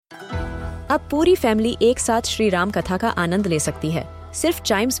अब पूरी फैमिली एक साथ श्री राम कथा का आनंद ले सकती है सिर्फ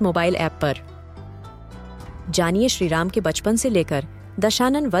चाइम्स मोबाइल ऐप पर। जानिए श्री राम के बचपन से लेकर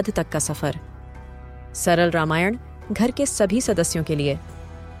दशानन वध तक का सफर। सरल रामायण घर के सभी सदस्यों के लिए।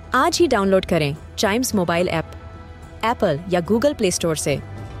 आज ही डाउनलोड करें चाइम्स मोबाइल ऐप एप्पल या गूगल प्ले स्टोर से।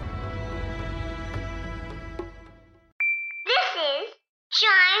 This is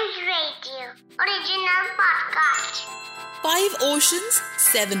Chimes Radio original podcast. 5 oceans,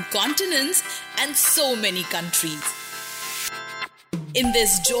 7 continents, and so many countries. In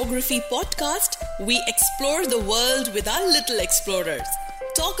this geography podcast, we explore the world with our little explorers.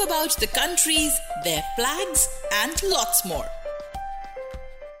 Talk about the countries, their flags, and lots more.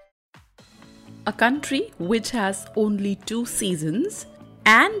 A country which has only 2 seasons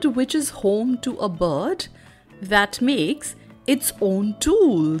and which is home to a bird that makes its own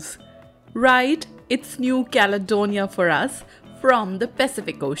tools. Right, it's New Caledonia for us from the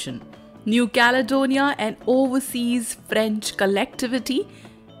Pacific Ocean. New Caledonia, an overseas French collectivity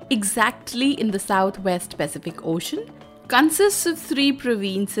exactly in the southwest Pacific Ocean, consists of 3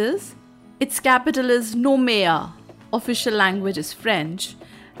 provinces. Its capital is Nouméa, official language is French,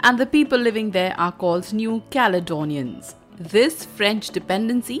 and the people living there are called New Caledonians. This French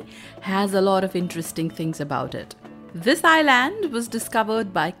dependency has a lot of interesting things about it. This island was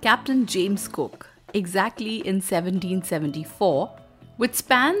discovered by Captain James Cook exactly in 1774, which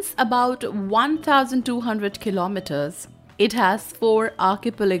spans about 1,200 kilometers. It has 4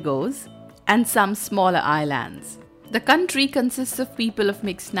 archipelagos and some smaller islands. The country consists of people of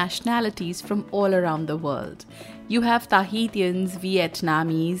mixed nationalities from all around the world. You have Tahitians,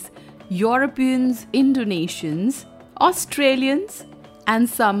 Vietnamese, Europeans, Indonesians, Australians, and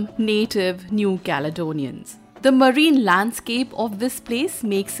some native New Caledonians. The marine landscape of this place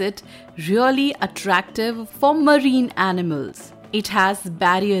makes it really attractive for marine animals. It has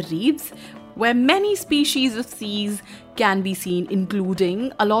barrier reefs where many species of seas can be seen,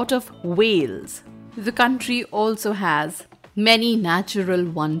 including a lot of whales. The country also has many natural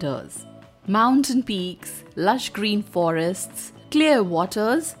wonders. Mountain peaks, lush green forests, clear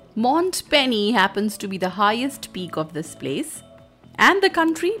waters. Mont Penny happens to be the highest peak of this place. And the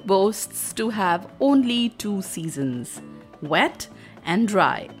country boasts to have only 2 seasons, wet and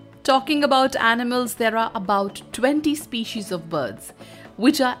dry. Talking about animals, there are about 20 species of birds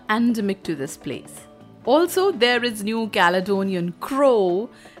which are endemic to this place. Also, there is New Caledonian crow,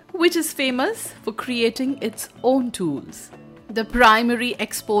 which is famous for creating its own tools. The primary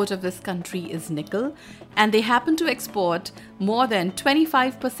export of this country is nickel, and they happen to export more than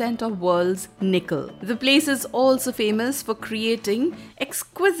 25% of world's nickel. The place is also famous for creating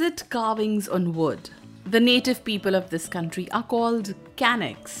exquisite carvings on wood. The native people of this country are called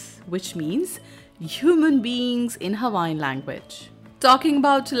Kanaks, which means human beings in Hawaiian language. Talking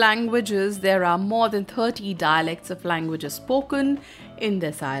about languages, there are more than 30 dialects of languages spoken in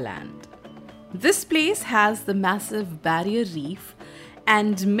this island. This place has the massive barrier reef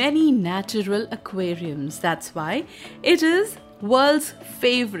and many natural aquariums. That's why it is world's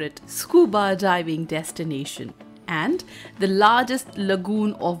favorite scuba diving destination. And the largest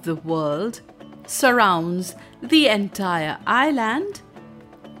lagoon of the world surrounds the entire island,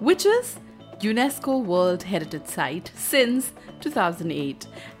 which is UNESCO World Heritage Site since 2008.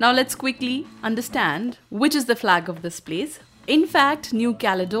 Now let's quickly understand which is the flag of this place. In fact, New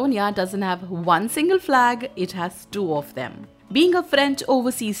Caledonia doesn't have one single flag, it has 2 of them. Being a French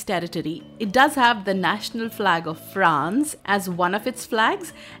overseas territory, it does have the national flag of France as one of its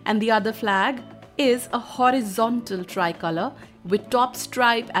flags, and the other flag is a horizontal tricolor with top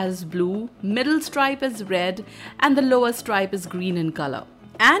stripe as blue, middle stripe as red, and the lower stripe is green in color.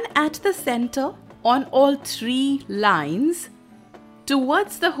 And at the center, on all 3 lines,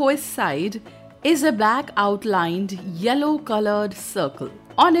 towards the hoist side, is a black outlined yellow colored circle.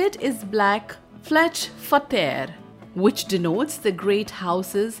 On it is black flèche fatère, which denotes the great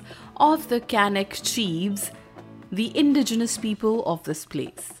houses of the Kanak chiefs, the indigenous people of this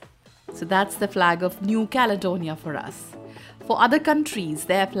place. So that's the flag of New Caledonia for us. For other countries,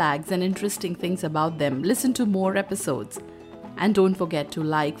 their flags and interesting things about them, listen to more episodes. And don't forget to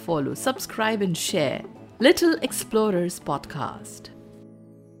like, follow, subscribe and share Little Explorers Podcast.